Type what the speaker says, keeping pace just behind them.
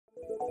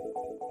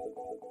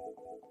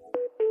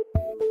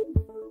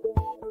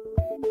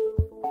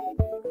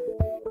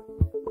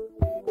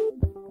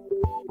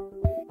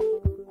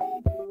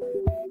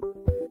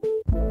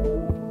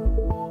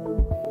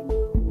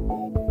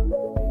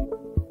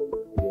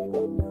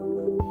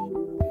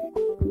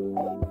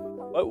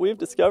What we've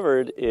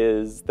discovered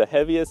is the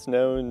heaviest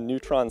known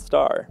neutron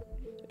star.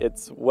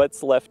 It's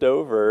what's left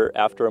over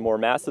after a more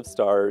massive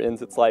star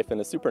ends its life in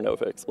a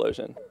supernova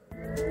explosion.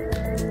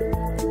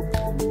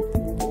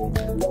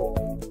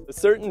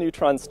 Certain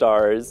neutron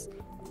stars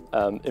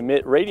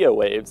emit radio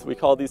waves. We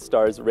call these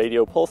stars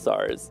radio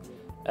pulsars.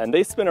 And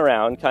they spin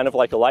around kind of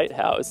like a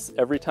lighthouse.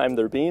 Every time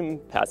their beam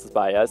passes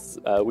by us,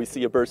 we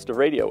see a burst of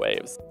radio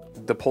waves.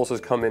 The pulses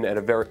come in at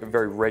a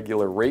very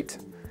regular rate.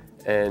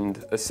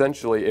 And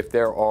essentially, if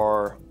there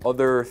are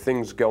other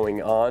things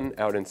going on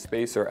out in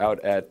space or out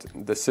at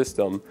the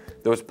system,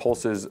 those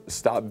pulses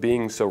stop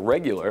being so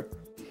regular.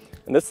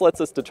 And this lets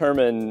us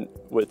determine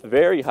with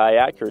very high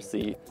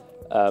accuracy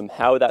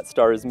how that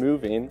star is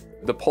moving.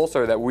 The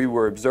pulsar that we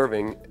were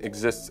observing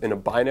exists in a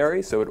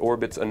binary, so it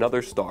orbits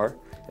another star,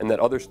 and that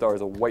other star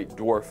is a white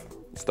dwarf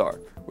star,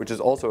 which is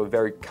also a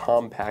very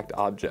compact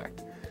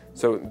object.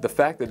 So the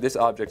fact that this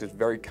object is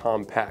very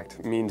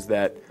compact means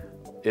that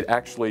it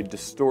actually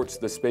distorts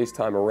the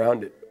space-time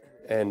around it,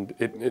 and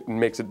it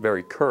makes it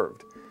very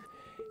curved.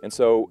 And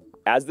so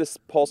as this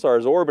pulsar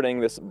is orbiting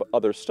this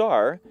other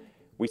star,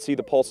 we see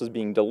the pulses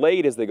being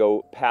delayed as they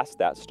go past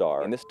that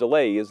star. And this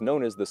delay is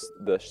known as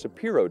the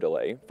Shapiro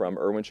delay from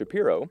Erwin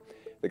Shapiro,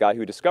 the guy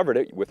who discovered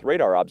it with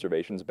radar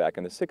observations back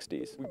in the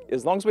 60s.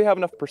 As long as we have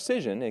enough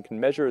precision and can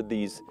measure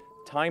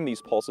time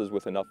these pulses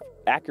with enough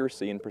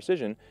accuracy and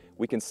precision,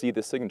 we can see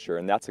the signature,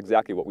 and that's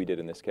exactly what we did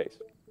in this case.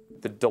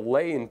 The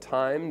delay in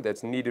time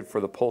that's needed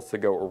for the pulse to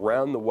go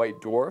around the white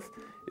dwarf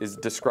is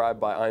described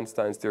by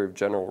Einstein's theory of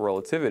general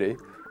relativity,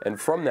 and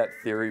from that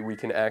theory we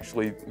can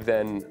actually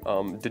then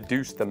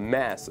deduce the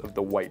mass of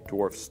the white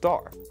dwarf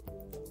star.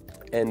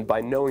 And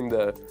by knowing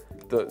the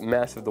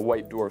mass of the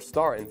white dwarf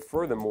star and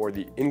furthermore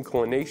the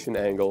inclination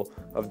angle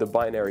of the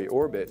binary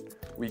orbit,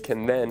 we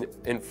can then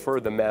infer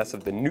the mass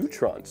of the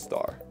neutron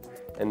star.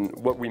 And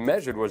what we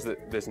measured was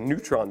that this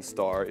neutron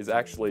star is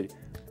actually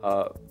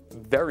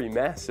very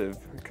massive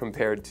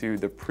compared to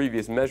the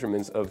previous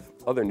measurements of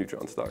other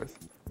neutron stars.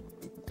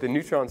 The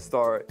neutron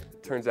star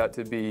turns out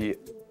to be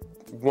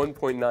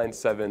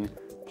 1.97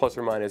 plus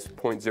or minus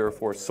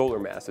 0.04 solar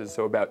masses,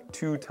 so about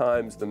 2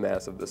 times the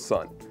mass of the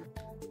Sun.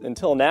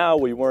 Until now,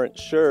 we weren't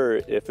sure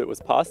if it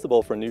was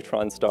possible for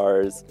neutron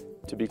stars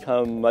to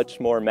become much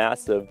more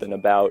massive than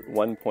about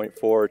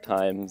 1.4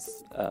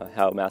 times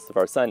how massive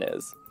our Sun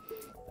is.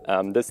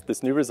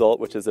 This new result,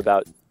 which is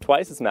about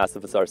twice as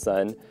massive as our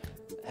Sun,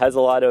 has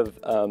a lot of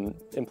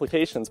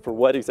implications for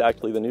what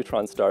exactly the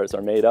neutron stars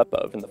are made up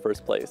of in the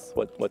first place,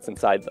 what's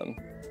inside them.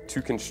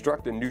 To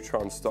construct a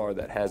neutron star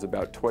that has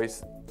about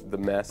twice the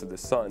mass of the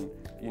Sun,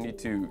 you need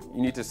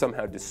to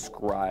somehow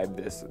describe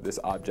this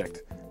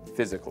object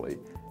physically,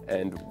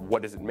 and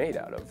what is it made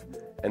out of.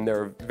 And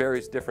there are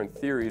various different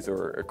theories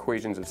or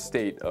equations of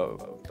state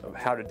of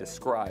how to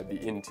describe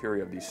the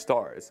interior of these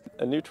stars.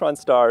 A neutron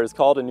star is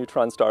called a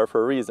neutron star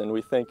for a reason.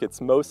 We think it's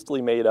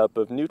mostly made up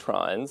of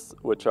neutrons,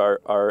 which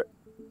are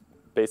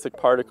basic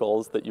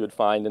particles that you would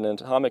find in an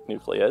atomic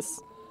nucleus.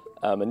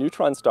 A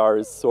neutron star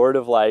is sort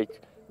of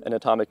like an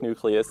atomic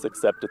nucleus,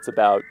 except it's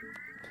about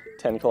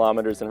 10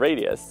 kilometers in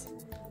radius.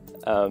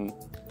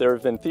 There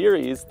have been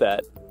theories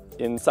that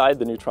inside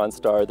the neutron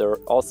star there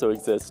also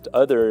exist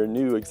other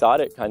new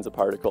exotic kinds of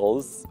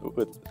particles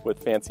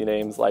with fancy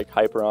names like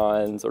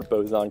hyperons or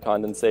boson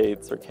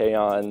condensates or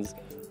kaons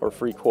or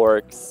free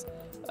quarks.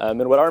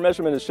 And what our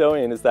measurement is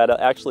showing is that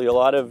actually a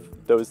lot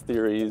of those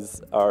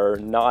theories are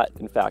not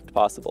in fact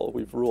possible.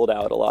 We've ruled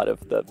out a lot of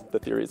the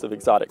theories of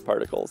exotic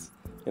particles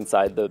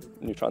inside the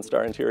neutron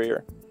star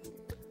interior.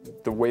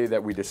 The way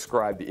that we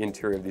describe the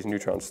interior of these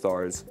neutron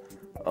stars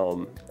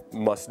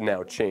must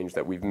now change,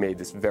 that we've made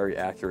this very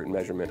accurate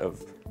measurement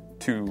of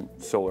 2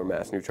 solar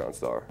mass neutron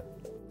star.